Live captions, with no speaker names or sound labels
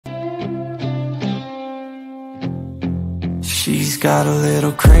She's got a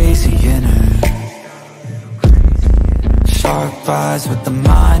little crazy in her, sharp eyes with the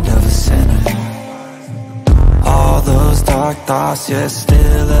mind of a sinner. All those dark thoughts, yeah,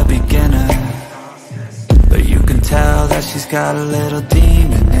 still a beginner, but you can tell that she's got a little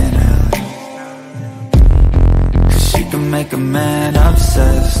demon in her. Cause she can make a man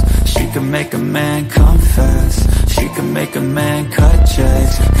obsessed, she can make a man confess, she can make a man cut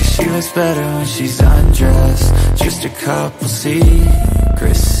checks. Cause she looks better when she's undressed, just a couple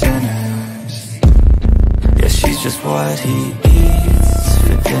secret sinners. Yeah, she's just what he eats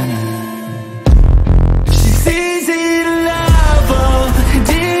for dinner. She's easy to love, oh, and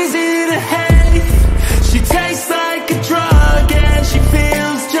easy to hate. She tastes like a drug and she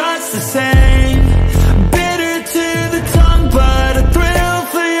feels just the same. Bitter to the tongue, but a thrill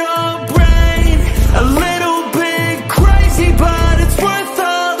for your brain. A little bit crazy, but it's worth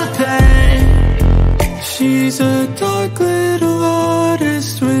all the pain. She's a dark little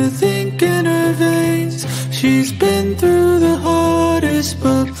artist with ink in her veins. She's been through the hardest,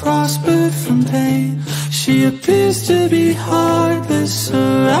 but prospered from pain. She appears to be heartless,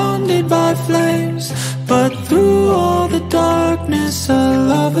 surrounded by flames, but through all the darkness, a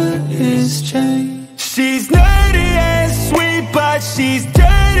lover is chained. She's nerdy and sweet, but she's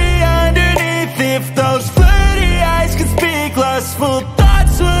dirty underneath. If those flirty eyes could speak, lustful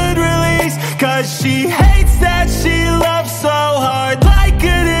thoughts would release. Cause she hates that she loves so hard, like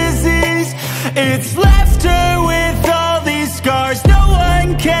a disease. It's left her with all these scars no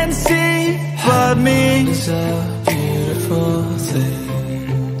one can see but me. It's a beautiful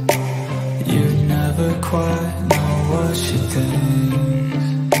thing, you never quite know what she thinks,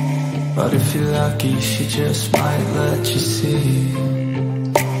 but if you're lucky, she just might let you see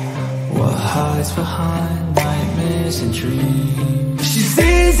what hides behind nightmares and dreams. She's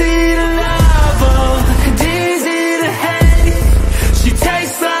easy to love, oh, and easy to hate. She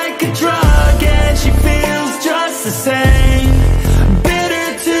tastes like a drug and she feels just the same. Bitter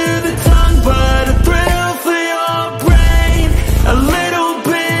to the tongue, but a thrill for your brain. A little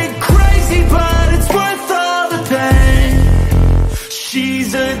bit crazy, but it's worth all the pain.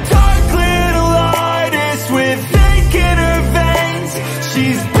 She's a dark little artist with ink in her veins.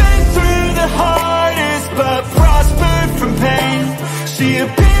 She's been through the hardest, but prospered from pain. She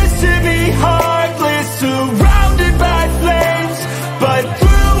appears to be heartless, surrounded by flames, but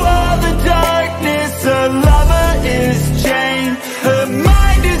through all the darkness, a lover is chained. Her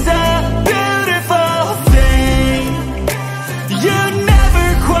mind is a beautiful thing, you never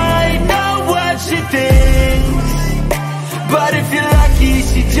quite know what she thinks, but if you're lucky,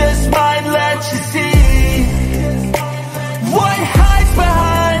 she just might let you see what hides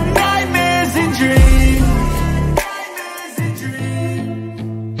behind nightmares and dreams.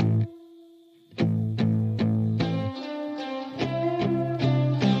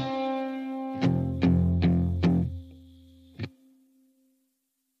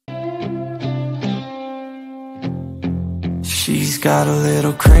 She's got a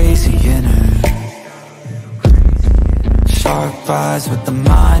little crazy in her, sharp eyes with the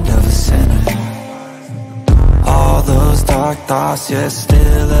mind of a sinner. All those dark thoughts, yeah,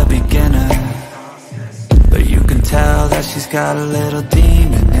 still a beginner, but you can tell that she's got a little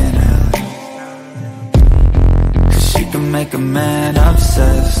demon in her. Cause she can make a man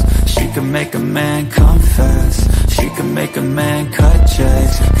obsessed, she can make a man confess, she can make a man cut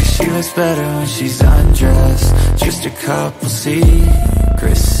checks. Cause she looks better when she's undressed, just a couple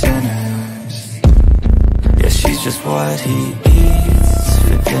secret sinners. Yeah, she's just what he eats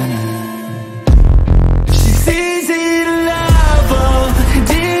for dinner. She's easy to love, oh, and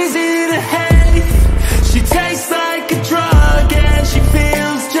easy to hate. She tastes like a drug and she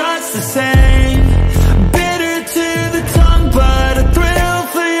feels just the same. Bitter to the tongue, but a thrill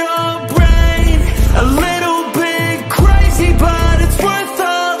for your brain. A little bit crazy, but it's worth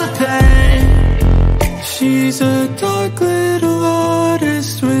all the pain. She's a dark little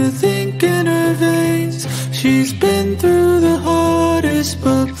artist with ink in her veins. She's been through the hardest,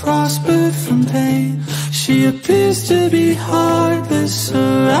 but prospered from pain. She appears to be heartless,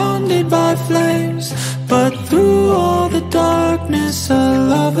 surrounded by flames, but through all the darkness, a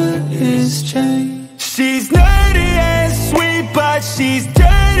lover is chained. She's nerdy and sweet, but she's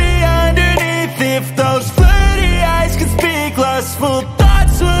dirty underneath. If those flirty eyes could speak, lustful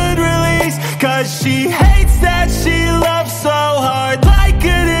thoughts would release. Cause she hates that she loves so hard, like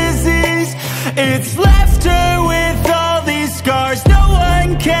a disease. It's left her with all these scars no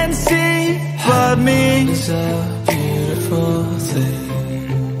one can see but me. It's a beautiful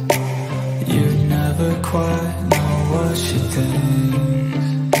thing, you never quite know what she thinks,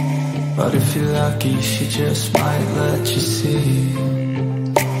 But if you're lucky, she just might let you see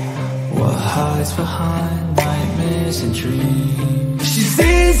what hides behind nightmares and dreams. She's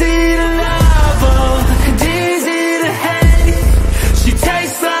easy to love, oh, and easy to hate. She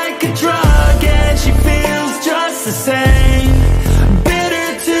tastes like a drug and she feels just the same. Bitter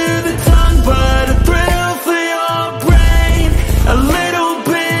to the tongue, but a thrill for your brain. A little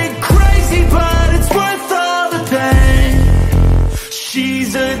bit crazy, but it's worth all the pain.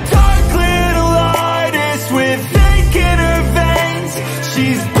 She's a dark little artist with ink in her veins.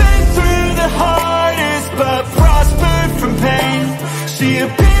 She's been through the hardest, but prospered from pain. She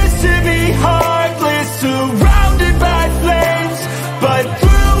appears to be heartless, surrounded by flames, but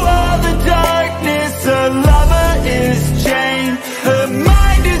through all the darkness, a lover is chained. Her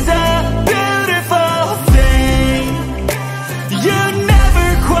mind is a beautiful thing. You never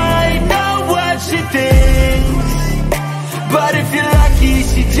quite know what she thinks, but if you're lucky,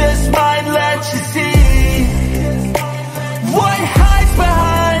 she just might let you see what hides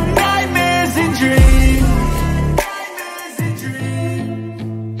behind nightmares and dreams.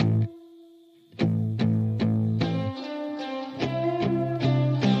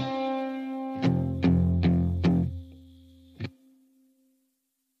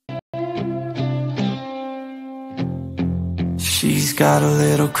 She's got a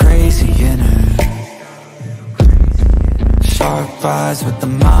little crazy in her, sharp eyes with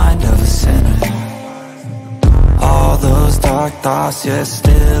the mind of a sinner. All those dark thoughts, yeah,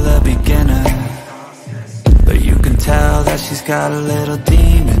 still a beginner, but you can tell that she's got a little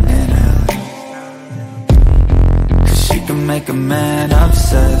demon in her. 'Cause she can make a man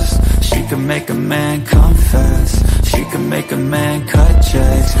obsessed, she can make a man confess, she can make a man cut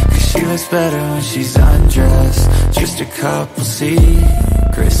checks. 'Cause she looks better when she's undressed. Just a couple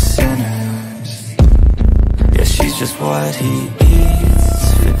secret sinners. Yeah, she's just what he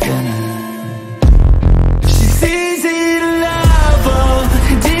eats for dinner. She's easy to love, oh,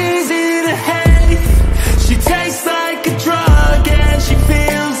 and easy to hate. She tastes like a drug and she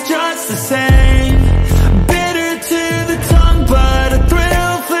feels just the same. Bitter to the tongue, but a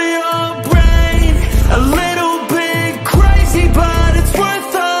thrill for your brain. A little bit crazy, but it's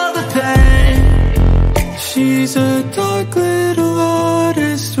worth all the pain. She's a dark little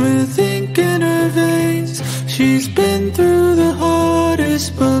artist with ink in her veins. She's been through the hardest,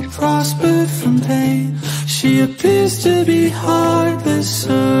 but prospered from pain. She appears to be heartless,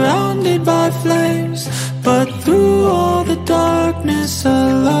 surrounded by flames, but through all the darkness, a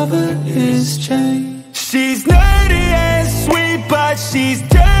lover is chained. She's nerdy and sweet, but she's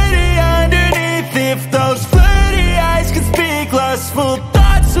dirty underneath. If those flirty eyes could speak, lustful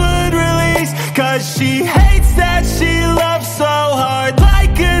thoughts would release. 'Cause she hates that she loves so hard,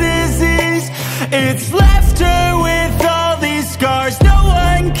 like a disease. It's left her with all these scars no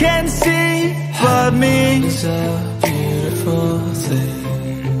one can see but me. It's a beautiful thing.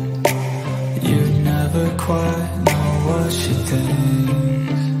 You never quite know what she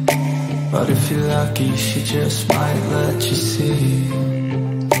thinks, but if you're lucky, she just might let you see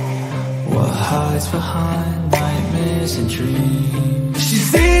what hides behind nightmares and dreams.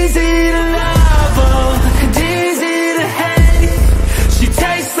 She's easy to love, oh, and easy to hate. She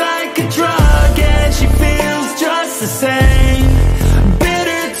tastes like a drug and she feels just the same.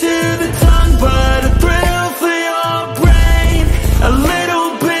 Bitter to the tongue, but a thrill for your brain. A little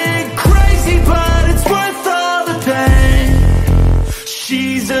bit crazy, but it's worth all the pain.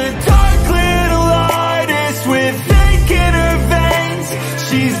 She's a dark little artist with ink in her veins.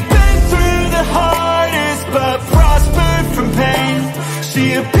 She's been through the hardest, but prospered from pain. She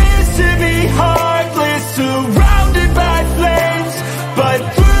appears to be heartless, surrounded by flames, but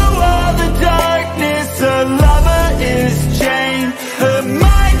through all the darkness, a lover is chained. Her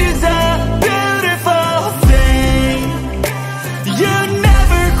mind is a beautiful thing. You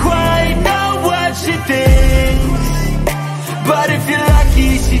never quite know what she thinks, but if you're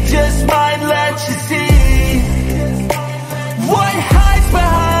lucky, she just might let you see what hides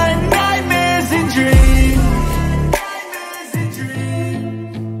behind nightmares and dreams.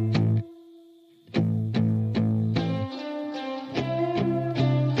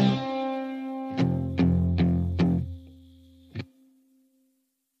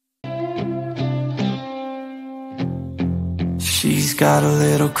 She's got a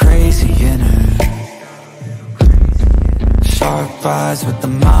little crazy in her, sharp eyes with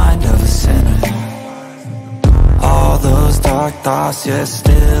the mind of a sinner. All those dark thoughts, yeah,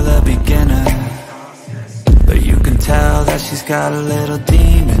 still a beginner, but you can tell that she's got a little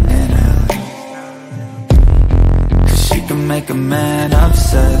demon in her. 'Cause she can make a man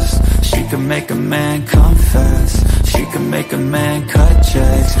obsessed, she can make a man confess, she can make a man cut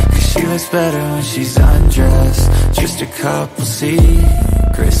checks. 'Cause she she looks better when she's undressed. Just a couple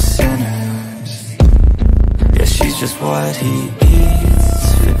secret sinners. Yeah, she's just what he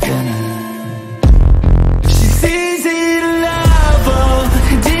eats for dinner. She's easy to love, oh,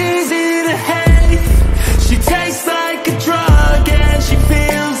 and easy to hate. She tastes like a drug and she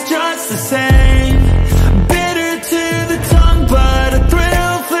feels just the same. Bitter to the tongue, but a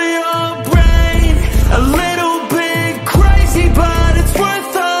thrill for your brain. A little bit crazy, but it's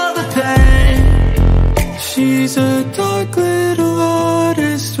worth all the pain. She's a dark little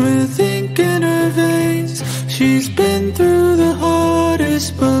artist with ink in her veins. She's been through the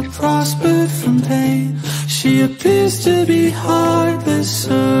hardest, but prospered from pain. She appears to be heartless,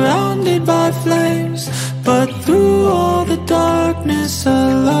 surrounded by flames, but through all the darkness,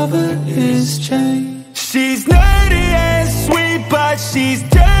 a lover is changed. She's nerdy and sweet, but she's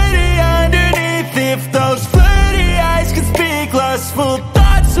dirty underneath. If those flirty eyes could speak, lustful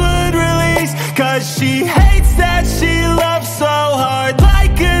thoughts would release. Cause she hates that she loves so hard,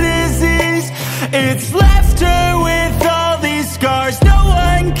 like a disease. It's left her with all these scars no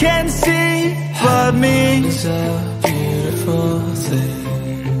one can see but me. It's a beautiful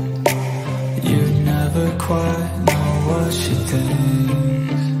thing. You'd never quite know what she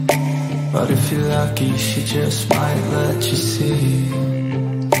thinks, but if you're lucky, she just might let you see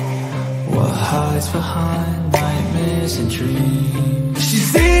what hides behind nightmares and dreams.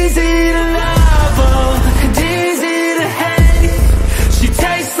 She's easy to love, oh, and easy to hate. She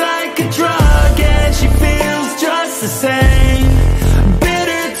tastes like a drug and she feels just the same.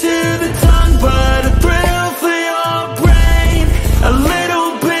 Bitter to the tongue, but a thrill for your brain. A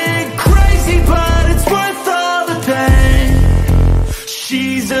little bit crazy, but it's worth all the pain.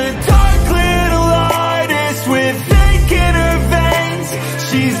 She's a dark little artist with ink in her veins.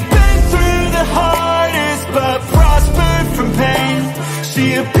 She's been through the hardest, but prospered from pain. She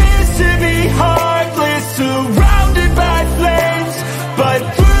appears to be heartless, surrounded by flames, but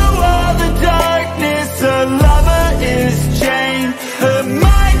through all the darkness, a lover is chained. Her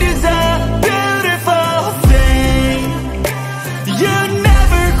mind is a beautiful thing. You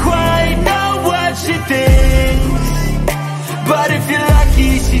never quite know what she thinks, but if you're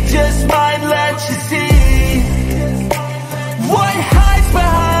lucky, she just might let you see what hides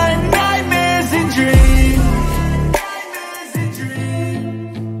behind nightmares and dreams.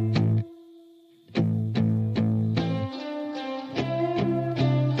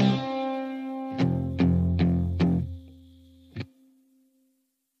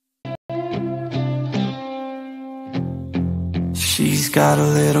 She's got a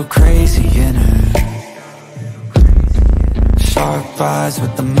little crazy in her, sharp eyes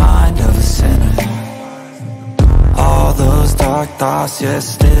with the mind of a sinner. All those dark thoughts, yeah,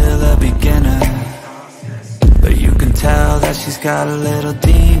 still a beginner, but you can tell that she's got a little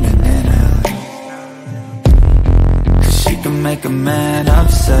demon in her. Cause she can make a man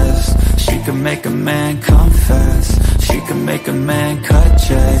obsessed, she can make a man confess, she can make a man cut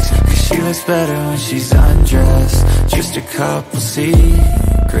checks. Cause she looks better when she's undressed. Just a couple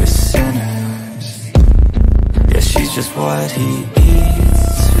secret sinners. Yeah, she's just what he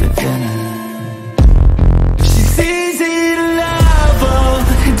eats for dinner. She's easy to love, oh,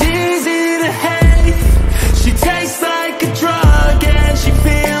 and easy to hate. She tastes like a drug and she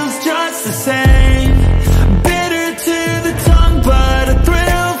feels just the same. Bitter to the tongue, but a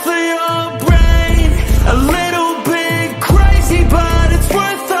thrill for your brain. A little bit crazy, but it's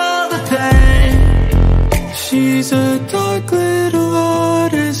worth all the pain. She's a dark little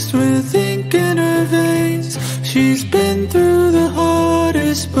artist with ink in her veins. She's been through the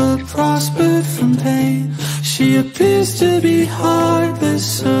hardest, but prospered from pain. She appears to be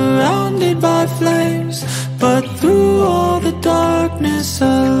heartless, surrounded by flames, but through all the darkness,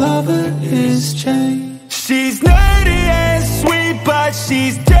 a lover is chained. She's nerdy and sweet, but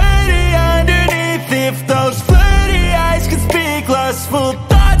she's dirty underneath. If those flirty eyes could speak, lustful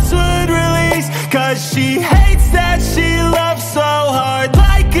thoughts would release. Cause she hates that she loves so hard,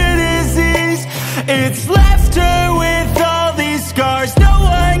 like a disease. It's left her with all these scars no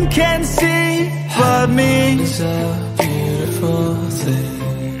one can see but me. It's a beautiful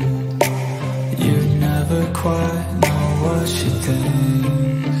thing. You'd never quite know what she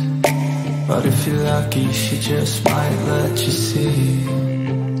thinks, but if you're lucky, she just might let you see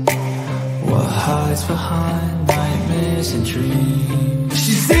what hides behind nightmares and dreams.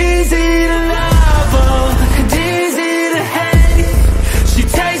 She's easy to love, oh, and easy to hate. She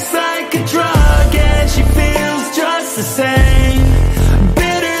tastes like a drug and she feels just the same.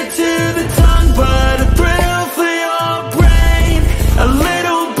 Bitter to the tongue, but a thrill for your brain. A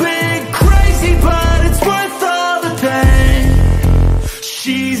little bit crazy, but it's worth all the pain.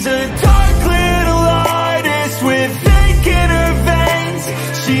 She's She's a dark little artist with ink in her veins.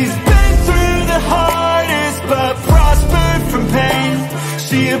 She's been through the hardest but prospered from pain.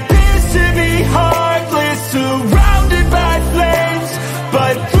 She appears to be heartless, surrounded by flames,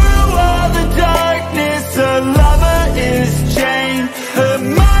 but through all the darkness a lover is chained. Her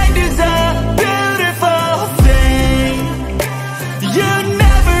mind is a beautiful thing. You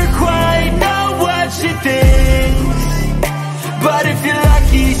never quite know what she thinks, but if you're lucky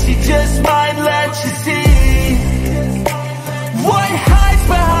she just might let you see what hides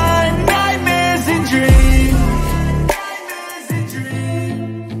behind nightmares and dreams.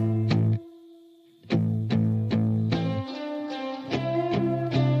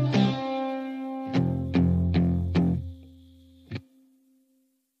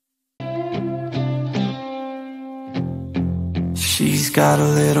 She's got a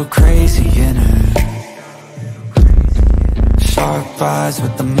little crazy in her, sharp eyes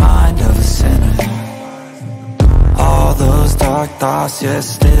with the mind of a sinner. All those dark thoughts, yeah,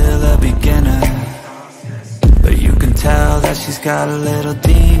 still a beginner, but you can tell that she's got a little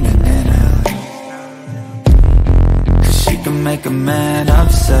demon in her. 'Cause she can make a man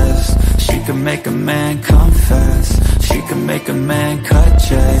obsessed, she can make a man confess, she can make a man cut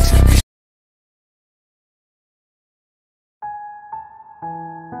checks.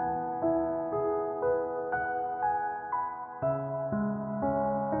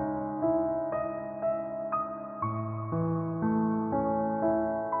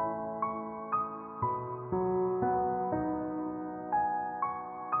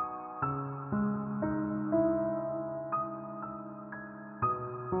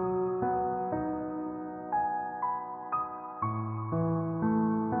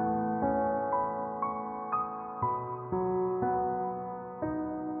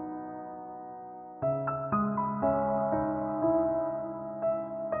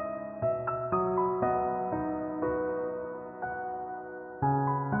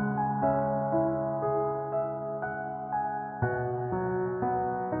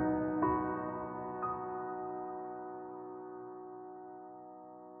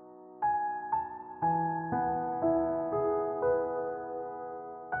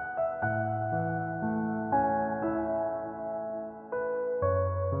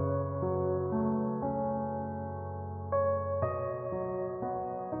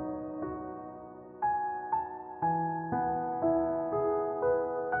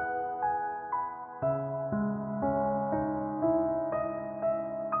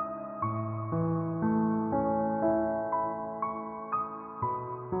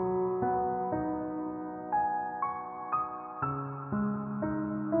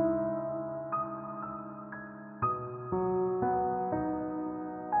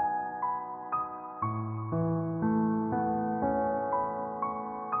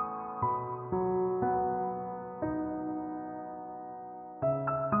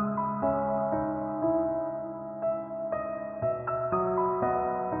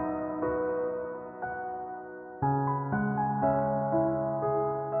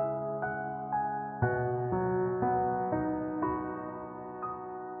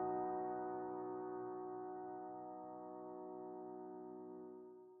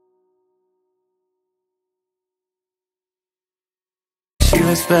 She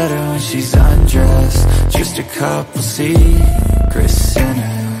looks better when she's undressed, just a couple secret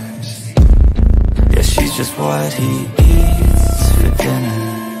sinners. Yeah, she's just what he eats for dinner.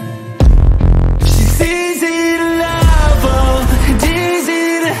 She's easy to love, and easy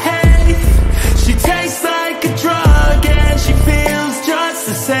to hate. She tastes like a drug and she feels just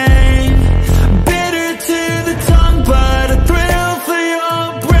the same. Bitter to the tongue, but a thrill for your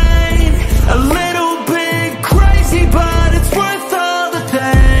brain. A little bit crazy, but it's worth all the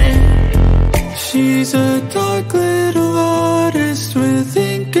pain. She's a dark little artist with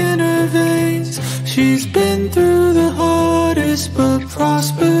ink in her veins. She's been through the hardest but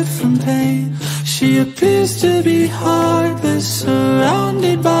prospered from pain. She appears to be heartless,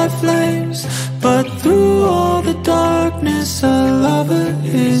 surrounded by flames, but through all the darkness a lover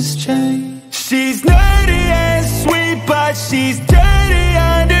is chained. She's nerdy and sweet, but she's dirty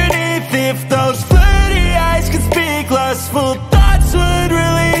underneath. If those flirty eyes could speak, lustful thoughts would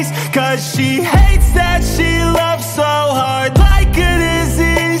release. 'Cause she hates that she loves so hard, like a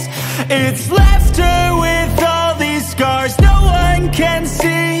disease. It's left her with all these scars no one can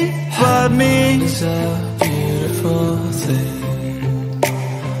see but me. It's a beautiful thing.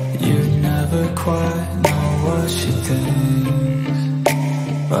 You never quite know what she thinks,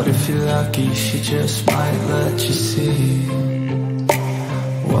 but if you're lucky she just might let you see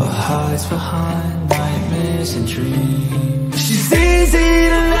what hides behind nightmares nightmares and dreams. She's easy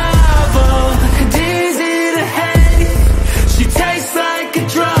to love, oh, and easy to hate. She tastes like a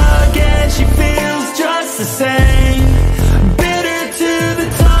drug and she feels just the same. Bitter to the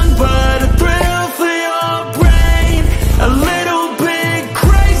tongue, but a thrill for your brain. A little bit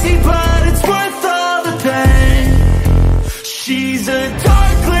crazy, but it's worth all the pain. She's a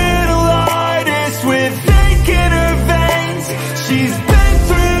dark little artist with ink in her veins. She's been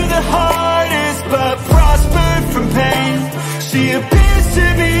through the hardest, but prospered from pain. She appears to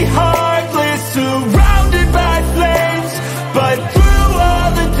be heartless, surrounded by flames, but through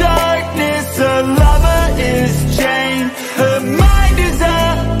all the darkness, a lover is Jane. Her mind is a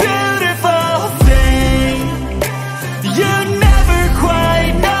beautiful thing. You never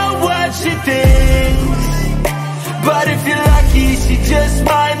quite know what she thinks, but if you're lucky, she just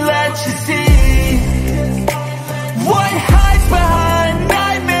might let you see what hides behind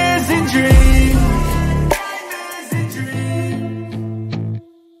nightmares and dreams.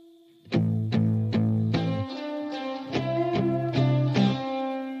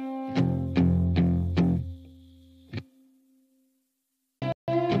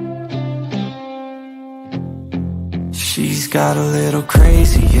 She's got a little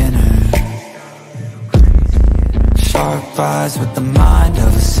crazy in her, sharp eyes with the mind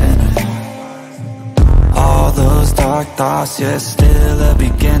of a sinner. All those dark thoughts, yeah, still a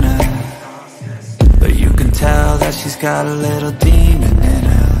beginner, but you can tell that she's got a little demon in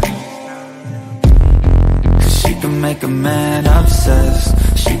her. 'Cause she can make a man obsessed,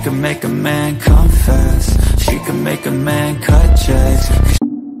 she can make a man confess, she can make a man cut checks.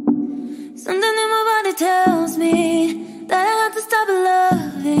 Something in my body tells me that I have to stop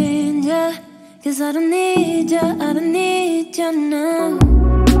loving ya, 'cause I don't need ya, I don't need ya now.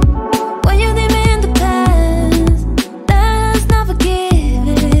 When you leave me in the past, that's not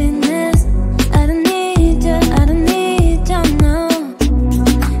forgiveness. I don't need ya, I don't need ya now.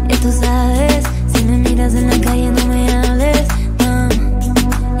 Ya tú sabes, si me miras en la calle no me hables, no.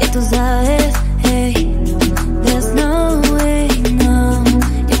 Ya tú sabes, hey, there's no way, no.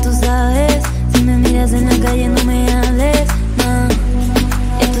 Ya tú sabes, si me miras en la calle no me hables, no.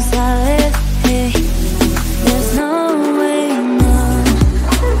 Ya tú sabes, hey, there's no way, no.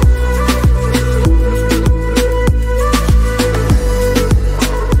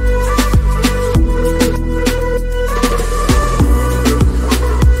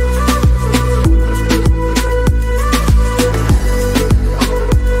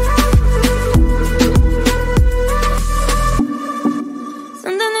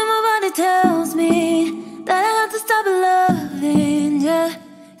 Something in my body tells me that I have to stop loving ya,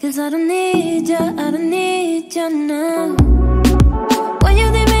 'cause I don't need ya, I don't need ya now. When you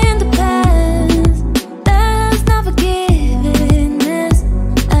leave me in the past, that's not forgiveness.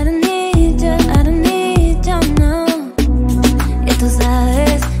 I don't need ya, I don't need ya now. Ya tú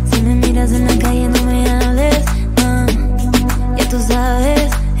sabes, si me miras en la calle no me hables, no. Ya tú sabes,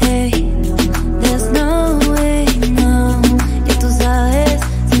 hey, there's no way, no. Ya tú sabes,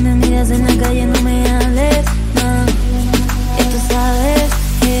 si me miras en la calle no me hables, no. Ya tú sabes,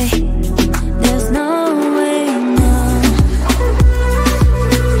 hey, there's no way, no.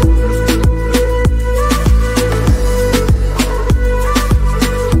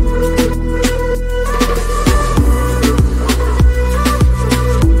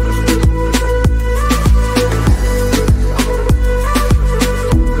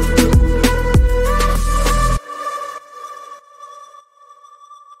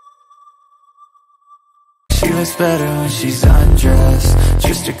 She looks better when she's undressed,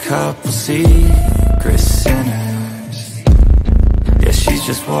 just a couple secret sinners. Yeah, she's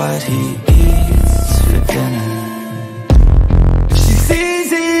just what he eats for dinner. She's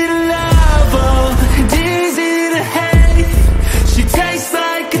easy to love, oh, and easy to hate. She tastes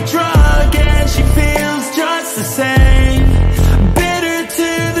like a drug and she feels just the same. Bitter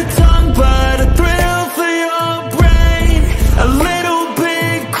to the tongue, but a thrill for your brain. A little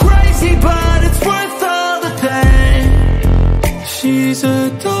bit crazy, but it's worth all the pain. She's a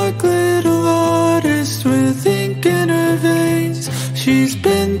dark little artist with ink in her veins. She's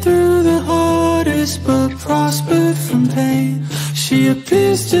been through the hardest, but prospered from pain. She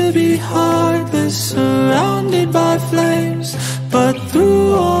appears to be heartless, surrounded by flames, but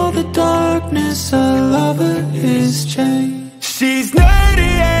through all the darkness, a lover is changed. She's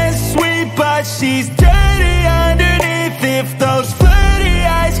nerdy and sweet, but she's dirty underneath. If those flirty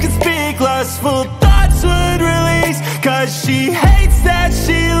eyes could speak, lustful thoughts would release. 'Cause she hates that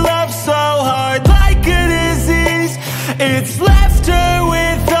she loves so hard, like a disease. It's left her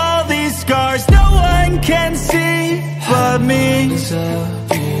with all these scars no one can see but me. It's a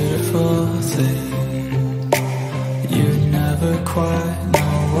beautiful thing.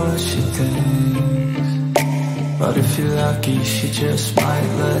 what she thinks, but if you're lucky, she just might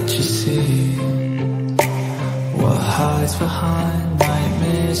let you see what hides behind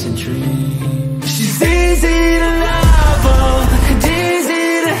nightmares and dreams. She's easy to love, oh, and easy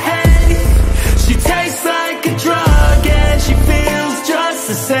to hate. She tastes like a drug and she feels just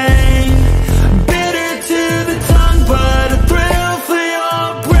the same. Bitter to the tongue, but a thrill for your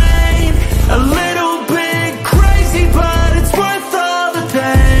brain. A little bit crazy, but it's worth all the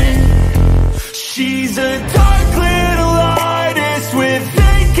pain. She's a dark little artist with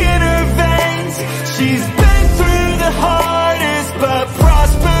ink in her veins. She's been through the hardest, but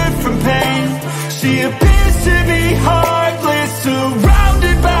prospered from pain. She appears to be heartless,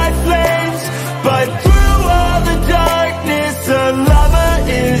 surrounded by flames, but through all the darkness, a lover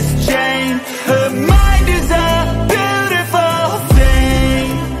is Jane. Her mind is a beautiful thing.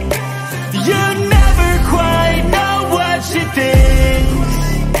 You never quite know what she thinks,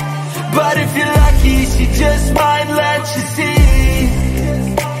 but if you're lucky, she just might let you see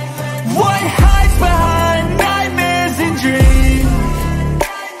what hides behind nightmares and dreams.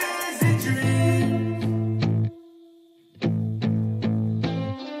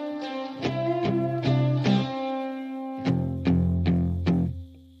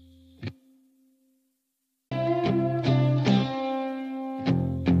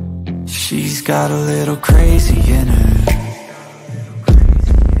 She's got a little crazy in her,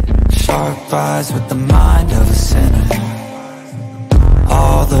 sharp eyes with the mind of a sinner.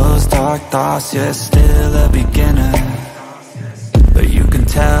 All those dark thoughts, yeah, still a beginner, but you can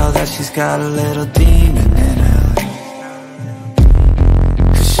tell that she's got a little demon in her.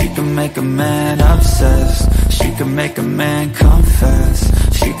 'Cause she can make a man obsessed, she can make a man confess,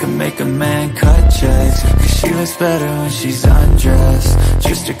 she can make a man cut checks. 'Cause she looks better when she's undressed.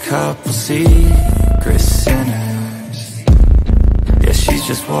 Just a couple secret sinners. Yeah, she's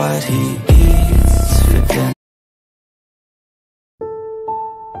just what he eats for dinner.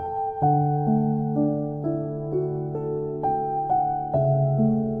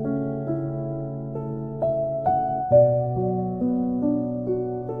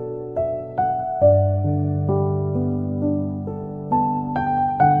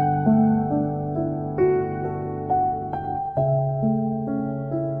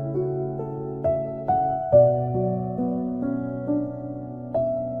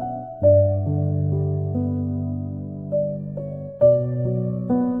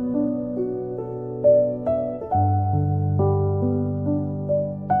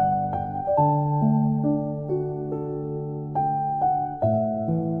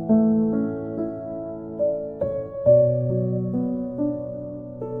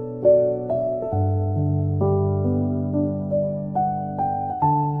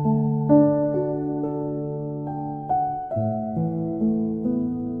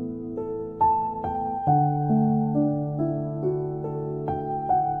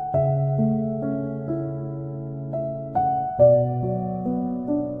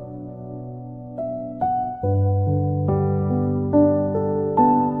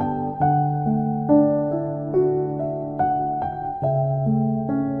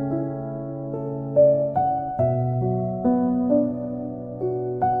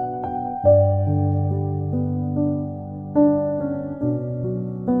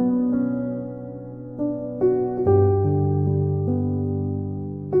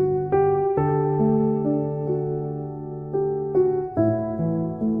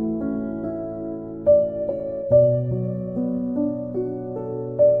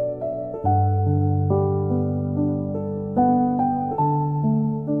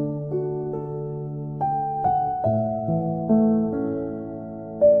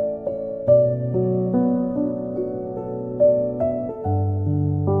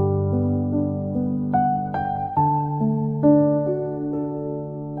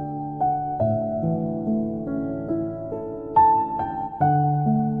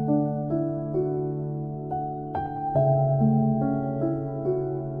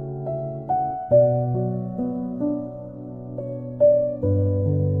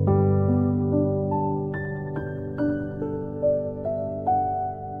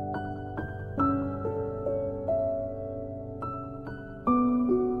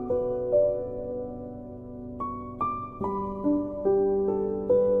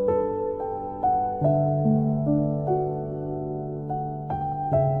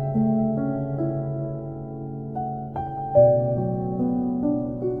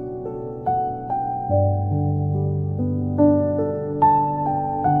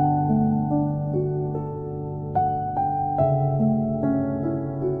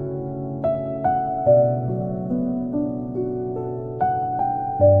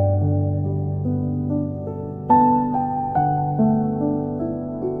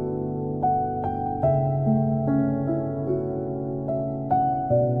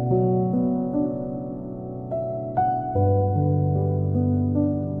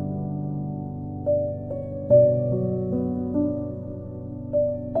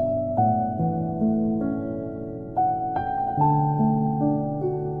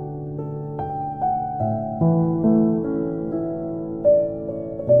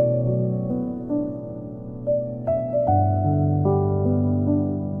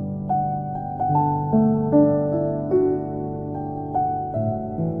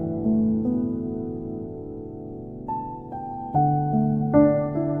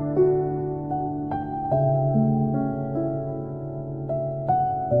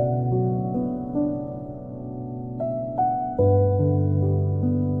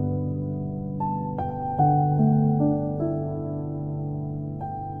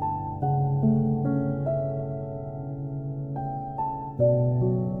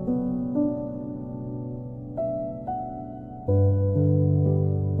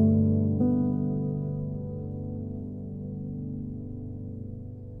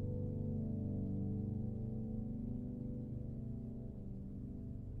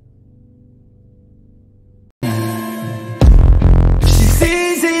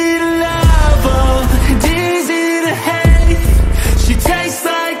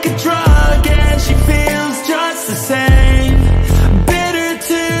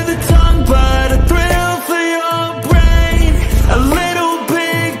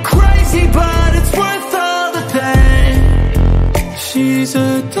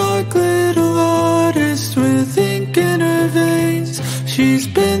 a dark little artist with ink in her veins. She's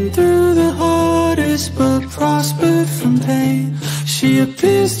been through the hardest but prospered from pain. She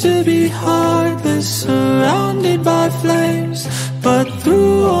appears to be heartless, surrounded by flames, but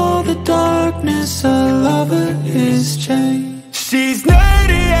through all the darkness a lover is changed. She's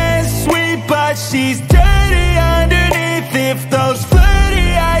nerdy and sweet, but she's dirty underneath. If those flirty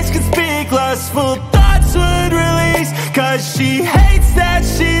eyes could speak, lustful thoughts would release. Cause she hates that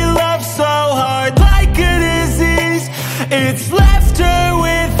she loves so hard, like a disease. It's left her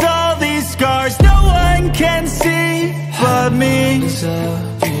with all these scars no one can see but me. It's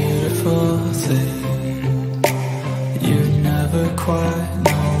a beautiful thing. You'd never quite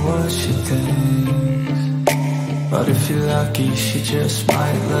know what she thinks, but if you're lucky, she just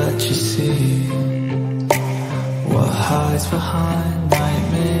might let you see what hides behind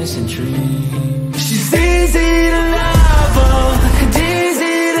nightmares and dreams. She's easy to love, oh, and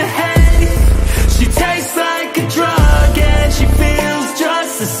easy to hate. She tastes like a drug and she feels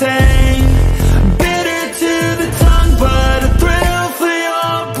just the same. Bitter to the tongue, but a thrill for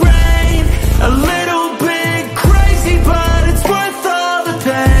your brain. A little bit crazy, but it's worth all the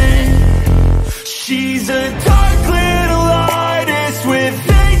pain. She's a